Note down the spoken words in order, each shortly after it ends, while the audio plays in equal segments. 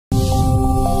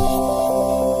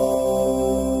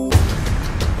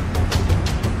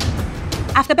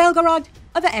After Belgorod,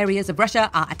 other areas of Russia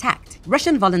are attacked.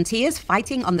 Russian volunteers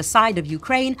fighting on the side of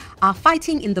Ukraine are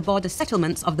fighting in the border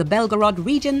settlements of the Belgorod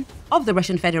region of the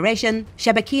Russian Federation,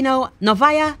 Shebekino,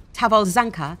 Novaya,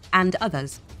 Tavolzhanka, and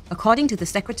others. According to the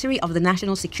Secretary of the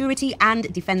National Security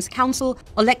and Defense Council,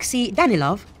 Oleksiy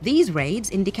Danilov, these raids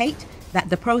indicate that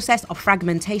the process of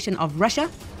fragmentation of Russia,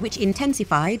 which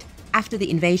intensified after the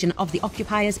invasion of the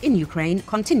occupiers in Ukraine,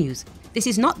 continues. This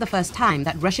is not the first time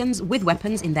that Russians with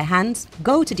weapons in their hands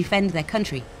go to defend their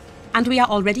country. And we are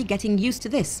already getting used to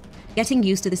this, getting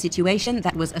used to the situation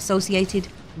that was associated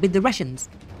with the Russians.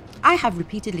 I have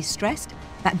repeatedly stressed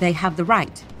that they have the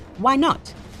right. Why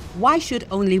not? Why should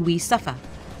only we suffer?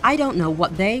 I don't know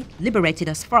what they liberated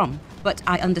us from, but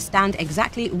I understand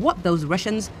exactly what those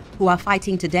Russians who are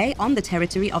fighting today on the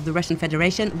territory of the Russian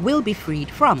Federation will be freed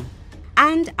from.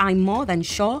 And I'm more than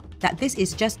sure that this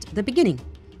is just the beginning,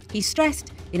 he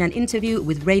stressed in an interview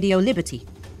with Radio Liberty.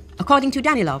 According to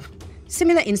Danilov,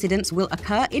 similar incidents will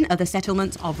occur in other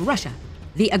settlements of Russia.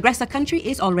 The aggressor country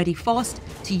is already forced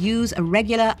to use a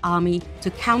regular army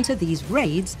to counter these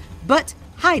raids, but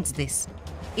hides this.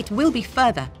 It will be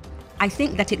further. I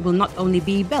think that it will not only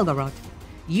be Belgorod.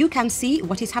 You can see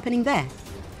what is happening there.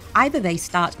 Either they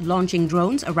start launching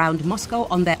drones around Moscow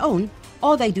on their own,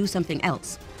 or they do something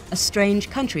else. A strange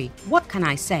country, what can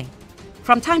I say?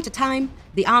 From time to time,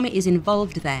 the army is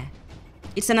involved there.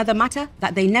 It's another matter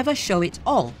that they never show it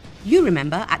all. You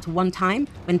remember at one time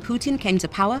when Putin came to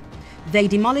power, they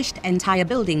demolished entire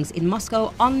buildings in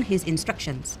Moscow on his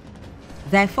instructions.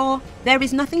 Therefore, there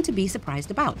is nothing to be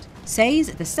surprised about,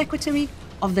 says the Secretary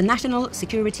of the National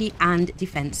Security and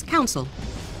Defense Council.